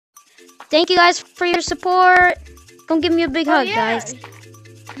thank you guys for your support. Come give me a big hug, guys.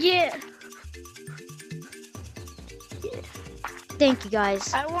 Yeah. Thank you,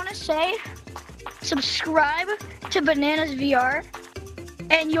 guys. I want to say, subscribe to Bananas VR,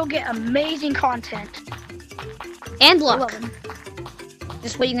 and you'll get amazing content. And luck.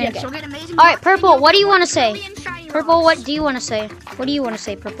 Just what you're gonna You'll get. get amazing All right, luck, Purple. What do you want to say? Purple, Rocks. what do you want to say? What do you want to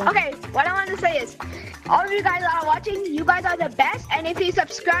say, Purple? Okay, what I want to say is, all of you guys that are watching, you guys are the best. And if you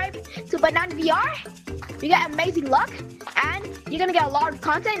subscribe to Banana VR, you get amazing luck, and you're gonna get a lot of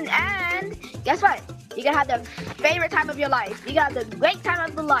content. And guess what? You're gonna have the favorite time of your life. You're gonna have the great time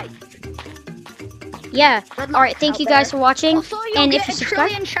of the life. Yeah. All right. Thank you guys for watching. Also, And get if you a subscribe,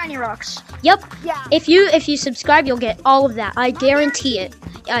 trillion shiny rocks. yep. Yeah. If you subscribe, you'll get all of that. I guarantee it.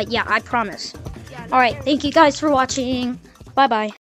 Yeah, I promise. All right. Thank you guys for watching. Bye bye.